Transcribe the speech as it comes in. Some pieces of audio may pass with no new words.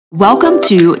Welcome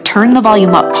to Turn the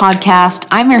Volume Up podcast.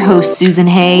 I'm your host, Susan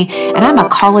Hay, and I'm a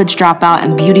college dropout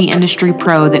and beauty industry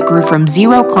pro that grew from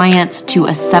 0 clients to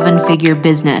a 7-figure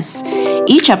business.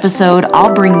 Each episode,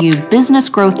 I'll bring you business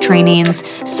growth trainings,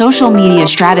 social media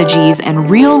strategies,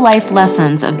 and real-life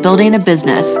lessons of building a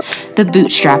business the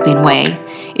bootstrapping way.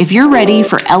 If you're ready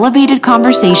for elevated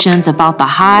conversations about the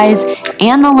highs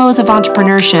and the lows of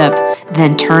entrepreneurship,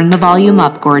 then turn the volume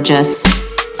up, gorgeous.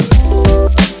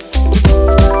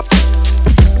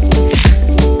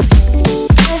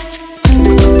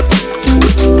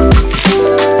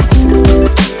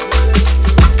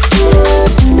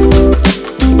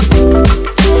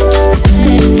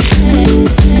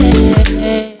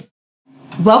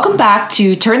 Welcome back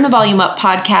to Turn the Volume Up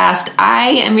podcast. I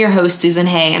am your host, Susan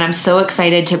Hay, and I'm so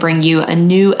excited to bring you a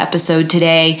new episode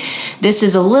today. This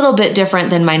is a little bit different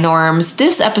than my norms.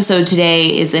 This episode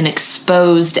today is an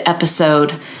exposed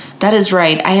episode. That is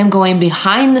right. I am going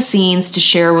behind the scenes to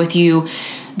share with you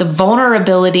the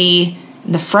vulnerability,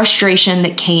 the frustration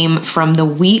that came from the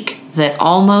week that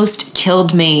almost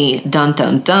killed me. Dun,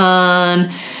 dun,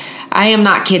 dun. I am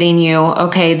not kidding you.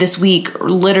 Okay, this week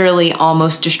literally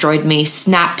almost destroyed me,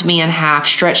 snapped me in half,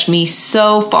 stretched me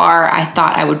so far I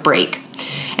thought I would break.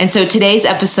 And so today's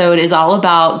episode is all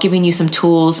about giving you some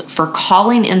tools for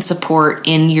calling in support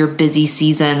in your busy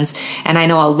seasons. And I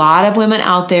know a lot of women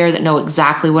out there that know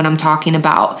exactly what I'm talking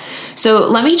about. So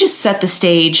let me just set the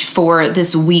stage for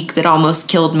this week that almost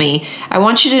killed me. I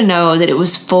want you to know that it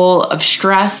was full of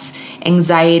stress,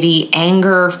 anxiety,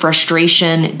 anger,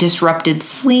 frustration, disrupted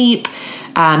sleep,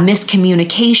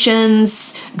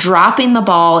 miscommunications, dropping the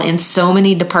ball in so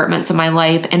many departments of my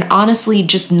life, and honestly,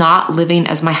 just not living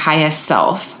as my highest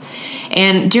self.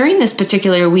 And during this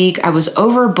particular week, I was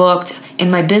overbooked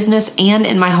in my business and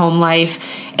in my home life.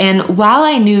 And while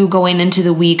I knew going into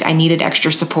the week I needed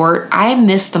extra support, I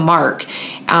missed the mark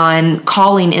on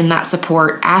calling in that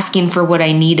support, asking for what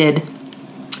I needed.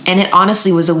 And it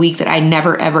honestly was a week that I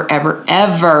never, ever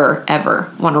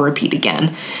want to repeat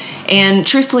again. And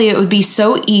truthfully, it would be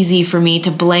so easy for me to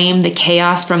blame the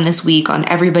chaos from this week on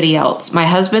everybody else, my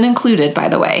husband included, by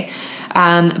the way.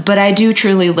 But I do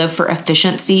truly live for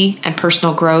efficiency and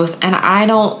personal growth. And I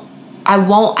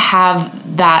won't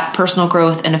have that personal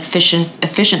growth and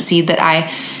efficiency that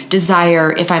I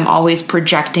desire if I'm always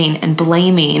projecting and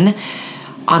blaming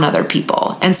on other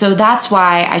people. And so that's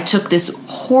why I took this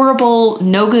horrible,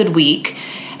 no good week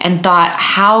and thought,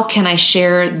 how can I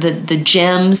share the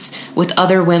gems with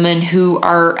other women who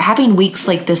are having weeks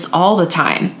like this all the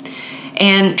time?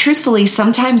 And truthfully,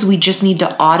 sometimes we just need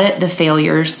to audit the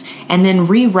failures and then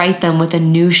rewrite them with a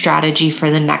new strategy for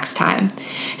the next time.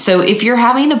 So if you're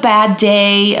having a bad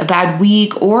day, a bad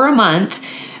week, or a month,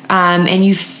 and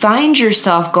you find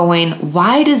yourself going,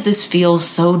 why does this feel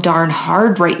so darn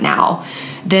hard right now?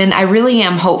 Then I really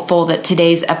am hopeful that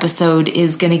today's episode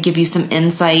is going to give you some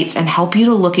insights and help you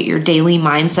to look at your daily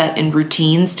mindset and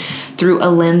routines through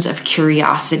a lens of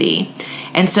curiosity.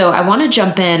 And so I want to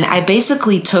jump in. I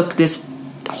basically took this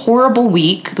horrible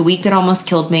week, the week that almost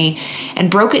killed me,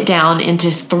 and broke it down into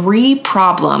 3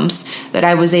 problems that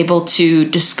I was able to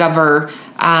discover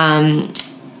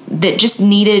that just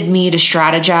needed me to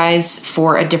strategize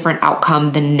for a different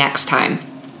outcome the next time.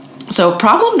 So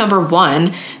problem number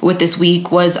 1 with this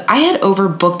week was I had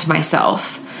overbooked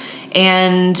myself.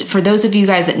 And for those of you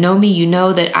guys that know me, you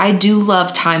know that I do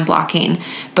love time blocking,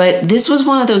 but this was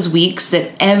one of those weeks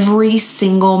that every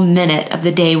single minute of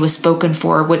the day was spoken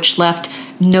for, which left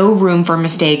no room for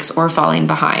mistakes or falling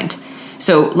behind.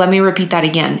 So let me repeat that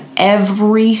again.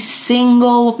 Every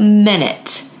single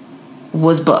minute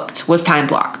was booked, was time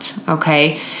blocked,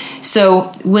 okay?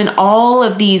 So when all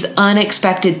of these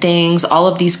unexpected things, all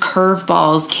of these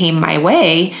curveballs came my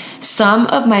way, some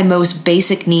of my most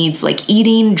basic needs like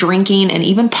eating, drinking, and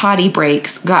even potty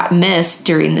breaks got missed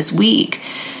during this week.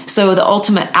 So the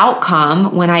ultimate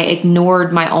outcome when I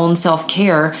ignored my own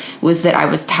self-care was that I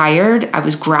was tired, I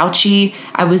was grouchy,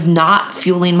 I was not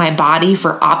fueling my body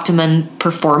for optimum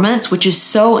performance, which is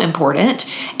so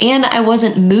important, and I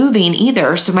wasn't moving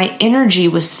either, so my energy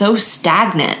was so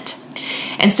stagnant.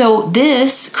 And so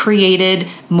this created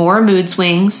more mood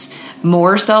swings,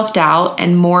 more self-doubt,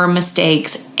 and more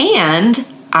mistakes, and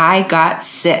I got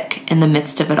sick in the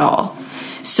midst of it all.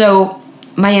 So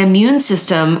my immune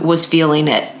system was feeling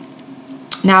it.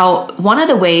 Now, one of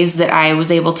the ways that I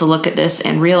was able to look at this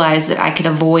and realize that I could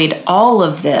avoid all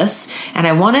of this, and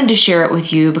I wanted to share it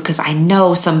with you because I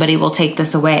know somebody will take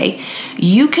this away.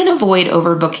 You can avoid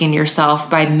overbooking yourself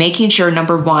by making sure,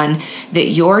 number 1, that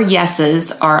your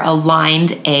yeses are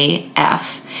aligned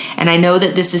AF. And I know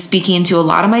that this is speaking to a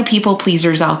lot of my people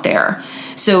pleasers out there.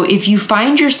 So if you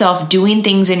find yourself doing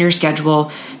things in your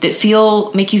schedule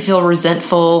that make you feel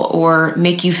resentful or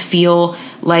make you feel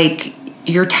like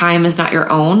your time is not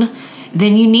your own,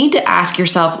 then you need to ask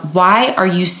yourself, why are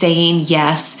you saying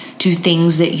yes to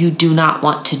things that you do not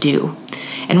want to do?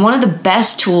 And one of the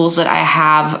best tools that I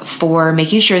have for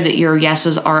making sure that your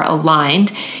yeses are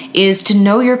aligned is to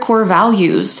know your core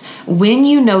values. When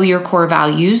you know your core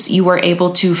values, you are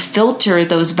able to filter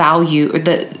those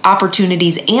the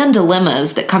opportunities and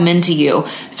dilemmas that come into you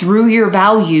through your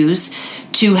values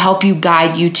to help you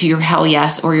guide you to your hell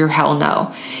yes or your hell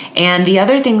no. And the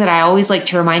other thing that I always like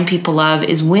to remind people of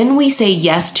is when we say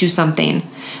yes to something,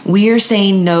 we are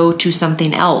saying no to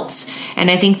something else. And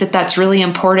I think that that's really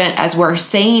important. As we're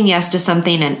saying yes to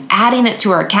something and adding it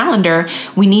to our calendar,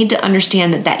 we need to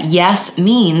understand that yes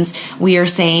means we are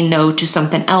saying no to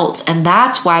something else. And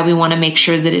that's why we want to make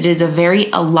sure that it is a very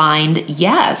aligned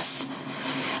yes.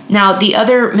 Now, the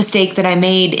other mistake that I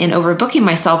made in overbooking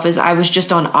myself is I was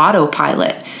just on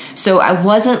autopilot. So I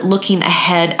wasn't looking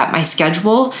ahead at my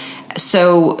schedule.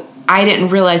 So I didn't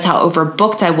realize how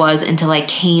overbooked I was until I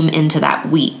came into that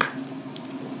week.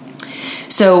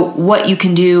 So what you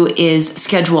can do is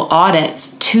schedule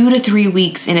audits 2 to 3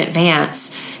 weeks in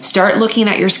advance. Start looking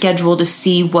at your schedule to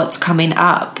see what's coming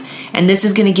up. And this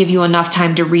is going to give you enough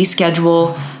time to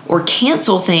reschedule or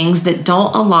cancel things that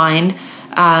don't align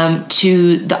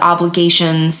to the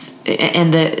obligations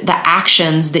and the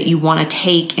actions that you want to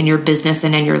take in your business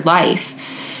and in your life.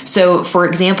 So for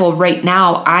example, right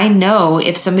now, I know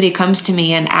if somebody comes to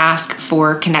me and asks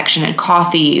for connection and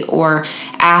coffee or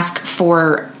ask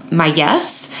for my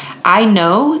yes, I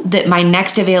know that my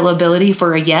next availability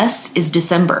for a yes is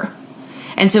December.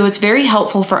 And so it's very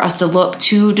helpful for us to look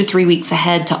 2 to 3 weeks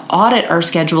ahead to audit our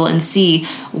schedule and see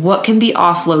what can be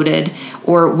offloaded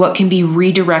or what can be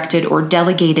redirected or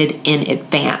delegated in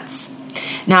advance.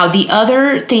 Now, the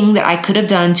other thing that I could have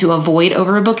done to avoid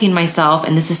overbooking myself,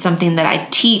 and this is something that I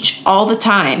teach all the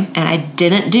time and I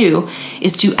didn't do,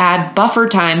 is to add buffer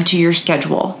time to your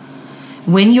schedule.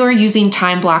 When you are using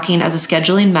time blocking as a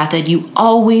scheduling method, you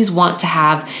always want to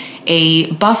have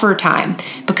a buffer time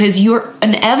because you're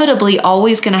inevitably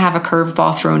always going to have a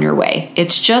curveball thrown your way.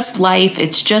 It's just life,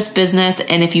 it's just business,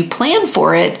 and if you plan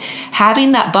for it,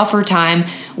 having that buffer time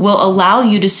will allow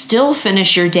you to still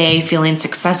finish your day feeling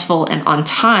successful and on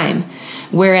time.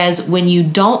 Whereas when you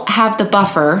don't have the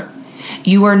buffer,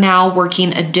 you are now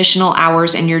working additional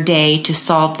hours in your day to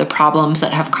solve the problems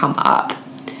that have come up.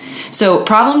 So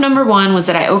problem number 1 was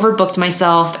that I overbooked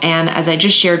myself. And as I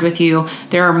just shared with you,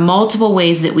 there are multiple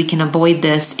ways that we can avoid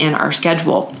this in our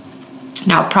schedule.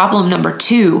 Now, problem number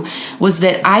 2 was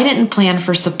that I didn't plan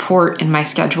for support in my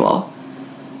schedule.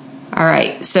 All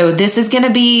right, so this is going to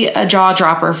be a jaw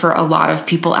dropper for a lot of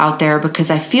people out there because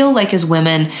I feel like as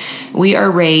women, we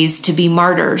are raised to be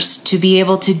martyrs, to be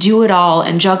able to do it all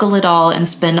and juggle it all and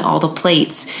spin all the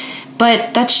plates.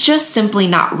 But that's just simply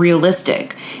not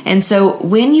realistic. And so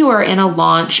when you are in a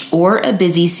launch or a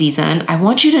busy season, I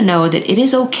want you to know that it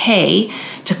is okay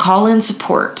to call in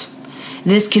support.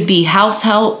 This could be house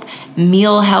help,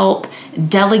 meal help,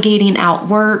 delegating out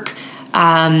work,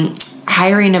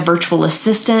 hiring a virtual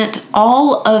assistant.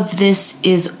 All of this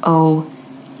is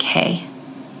okay.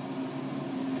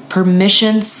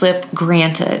 Permission slip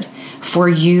granted for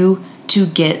you to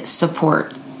get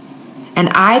support. And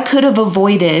I could have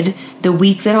avoided the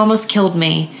week that almost killed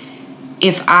me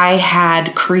if I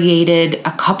had created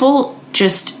a couple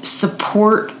just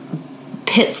support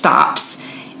pit stops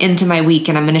into my week,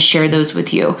 and I'm going to share those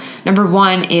with you. Number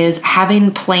 1 is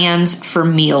having plans for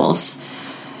meals,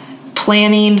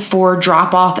 planning for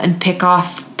drop off and pick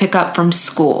up from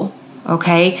school.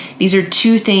 Okay, these are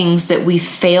 2 things that we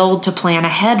failed to plan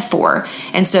ahead for.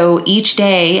 And so each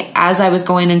day, as I was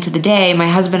going into the day, my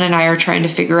husband and I are trying to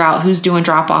figure out who's doing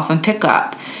drop off and pick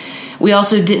up. We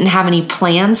also didn't have any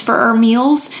plans for our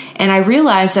meals. And I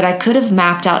realized that I could have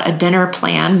mapped out a dinner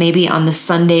plan, maybe on the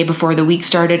Sunday before the week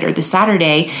started or the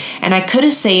Saturday. And I could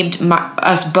have saved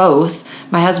us both,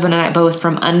 my husband and I both,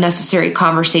 from unnecessary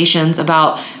conversations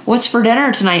about what's for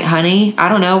dinner tonight, honey? I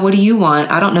don't know. What do you want?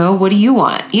 I don't know. What do you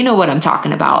want? You know what I'm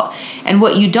talking about. And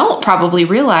what you don't probably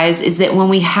realize is that when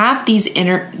we have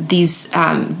these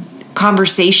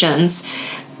conversations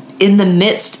in the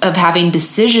midst of having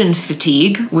decision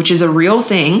fatigue, which is a real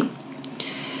thing,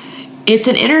 it's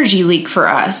an energy leak for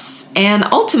us. And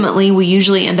ultimately, we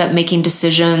usually end up making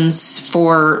decisions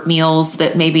for meals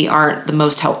that maybe aren't the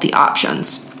most healthy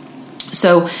options.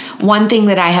 So one thing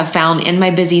that I have found in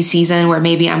my busy season where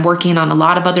maybe I'm working on a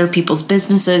lot of other people's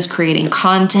businesses, creating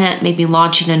content, maybe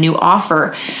launching a new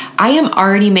offer, I am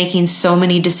already making so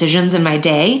many decisions in my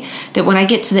day that when I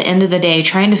get to the end of the day,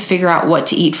 trying to figure out what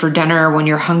to eat for dinner when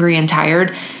you're hungry and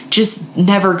tired just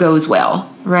never goes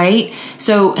well, right?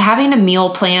 So having a meal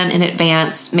plan in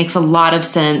advance makes a lot of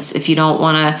sense if you don't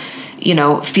want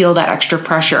to, feel that extra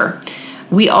pressure.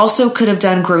 We also could have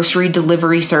done grocery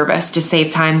delivery service to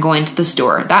save time going to the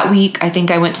store. That week, I think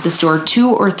I went to the store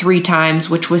 2 or 3 times,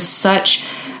 which was such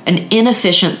an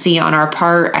inefficiency on our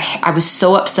part. I was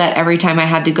so upset every time I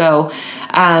had to go.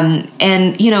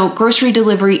 Grocery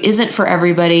delivery isn't for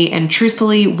everybody. And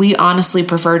truthfully, we honestly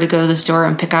prefer to go to the store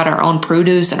and pick out our own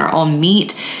produce and our own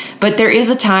meat. But there is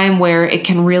a time where it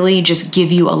can really just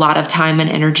give you a lot of time and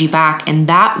energy back. And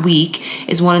that week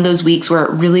is one of those weeks where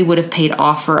it really would have paid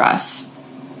off for us.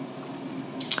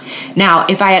 Now,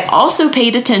 if I had also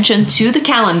paid attention to the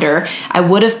calendar, I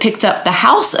would have picked up the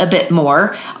house a bit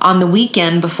more on the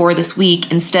weekend before this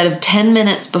week. Instead of 10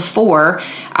 minutes before,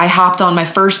 I hopped on my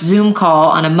first Zoom call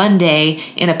on a Monday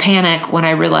in a panic when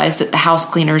I realized that the house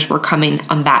cleaners were coming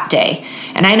on that day.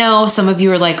 And I know some of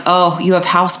you are like, oh, you have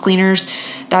house cleaners?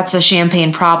 That's a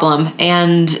champagne problem.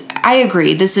 And I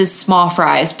agree, this is small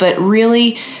fries, but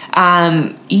really,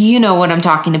 you know what I'm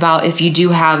talking about if you do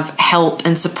have help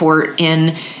and support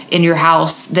in your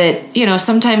house that,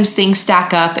 sometimes things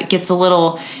stack up, it gets a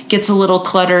little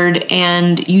cluttered,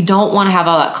 and you don't want to have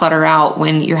all that clutter out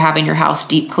when you're having your house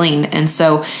deep clean. And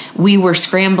so we were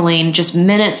scrambling just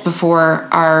minutes before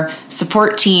our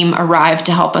support team arrived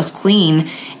to help us clean.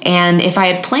 And if I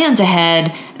had planned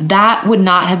ahead, that would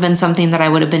not have been something that I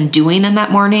would have been doing in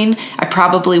that morning. I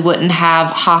probably wouldn't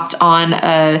have hopped on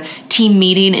a team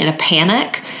meeting in a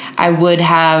panic. It would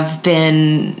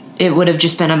have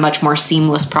just been a much more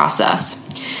seamless process.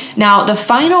 Now, the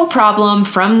final problem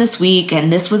from this week,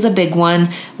 and this was a big one,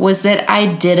 was that I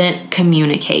didn't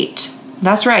communicate.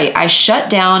 That's right. I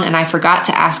shut down and I forgot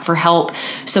to ask for help.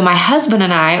 So my husband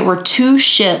and I were 2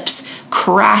 ships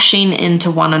crashing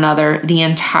into one another the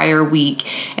entire week.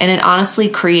 And it honestly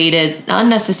created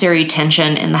unnecessary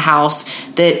tension in the house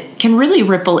that can really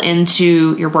ripple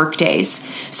into your work days.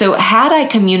 So had I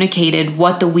communicated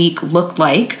what the week looked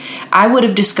like, I would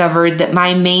have discovered that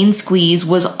my main squeeze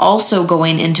was also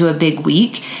going into a big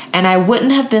week, and I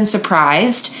wouldn't have been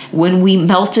surprised when we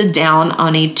melted down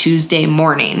on a Tuesday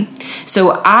morning.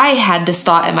 So I had this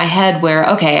thought in my head where,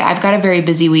 okay, I've got a very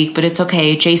busy week, but it's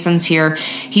okay. Jason's here.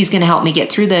 He's going to help me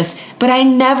get through this. But I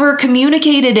never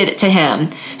communicated it to him.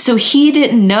 So he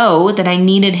didn't know that I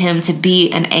needed him to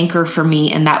be an anchor for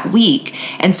me in that week.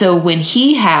 And so when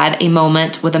he had a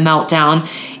moment with a meltdown,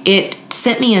 it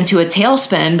sent me into a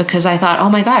tailspin because I thought, oh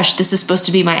my gosh, this is supposed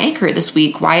to be my anchor this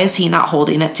week. Why is he not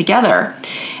holding it together?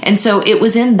 And so it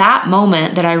was in that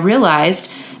moment that I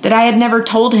realized that I had never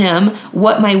told him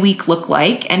what my week looked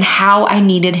like and how I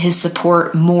needed his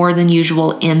support more than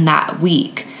usual in that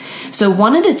week. So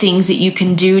one of the things that you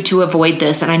can do to avoid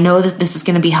this, and I know that this is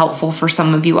going to be helpful for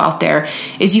some of you out there,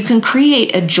 is you can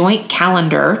create a joint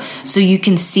calendar so you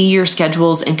can see your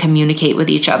schedules and communicate with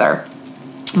each other.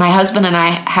 My husband and I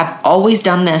have always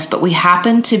done this, but we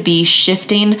happen to be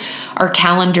shifting our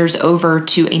calendars over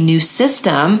to a new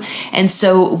system. And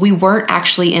so we weren't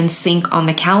actually in sync on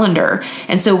the calendar.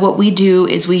 And so what we do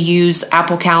is we use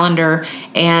Apple Calendar,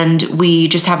 and we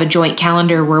just have a joint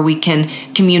calendar where we can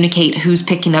communicate who's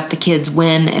picking up the kids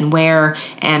when and where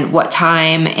and what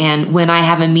time, and when I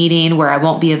have a meeting where I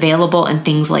won't be available and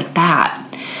things like that.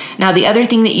 Now, the other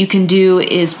thing that you can do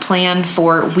is plan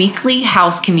for weekly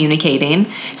house communicating.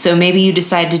 So maybe you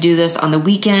decide to do this on the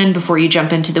weekend before you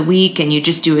jump into the week, and you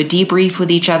just do a debrief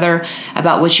with each other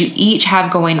about what you each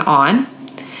have going on.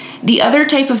 The other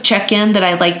type of check-in that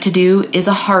I like to do is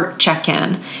a heart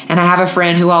check-in. And I have a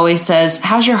friend who always says,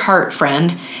 "How's your heart,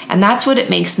 friend?" And that's what it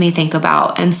makes me think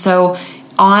about. And so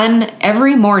on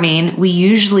every morning, we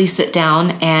usually sit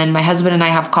down, and my husband and I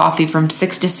have coffee from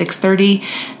 6 to 6:30.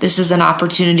 This is an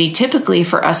opportunity typically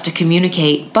for us to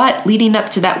communicate. But leading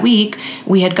up to that week,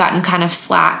 we had gotten kind of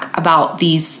slack about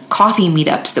these coffee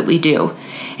meetups that we do.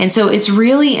 And so it's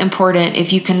really important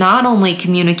if you can not only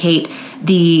communicate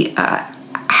the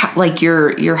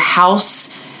your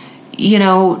house,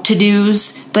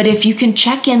 to-dos, but if you can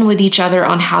check in with each other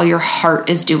on how your heart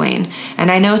is doing. And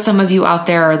I know some of you out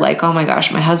there are like, oh my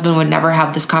gosh, my husband would never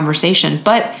have this conversation,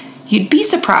 but you'd be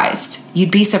surprised.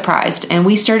 And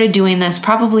we started doing this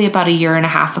probably about 1.5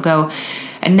 years ago.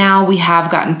 And now we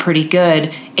have gotten pretty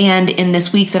good. And in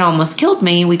this week that almost killed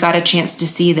me, we got a chance to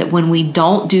see that when we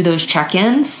don't do those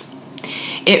check-ins,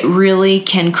 it really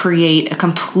can create a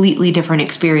completely different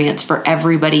experience for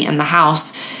everybody in the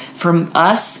house, from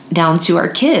us down to our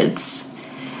kids.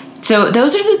 So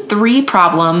those are the 3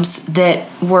 problems that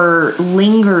were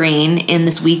lingering in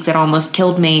this week that almost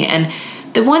killed me. And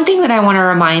the one thing that I want to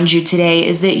remind you today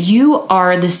is that you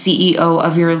are the CEO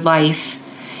of your life.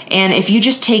 And if you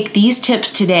just take these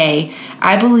tips today,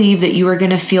 I believe that you are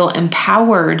going to feel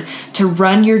empowered to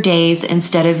run your days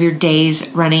instead of your days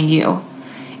running you.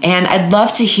 And I'd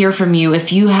love to hear from you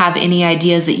if you have any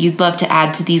ideas that you'd love to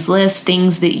add to these lists,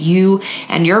 things that you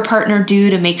and your partner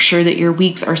do to make sure that your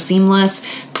weeks are seamless.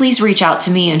 Please reach out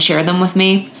to me and share them with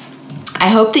me. I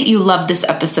hope that you loved this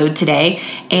episode today,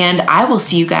 and I will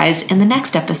see you guys in the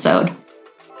next episode.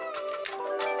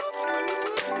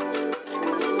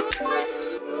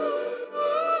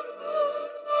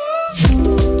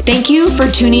 Thank you for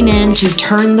tuning in to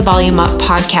Turn the Volume Up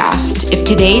podcast. If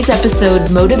today's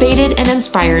episode motivated and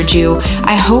inspired you,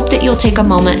 I hope that you'll take a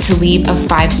moment to leave a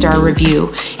 5-star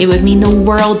review. It would mean the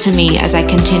world to me as I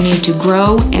continue to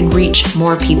grow and reach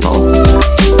more people.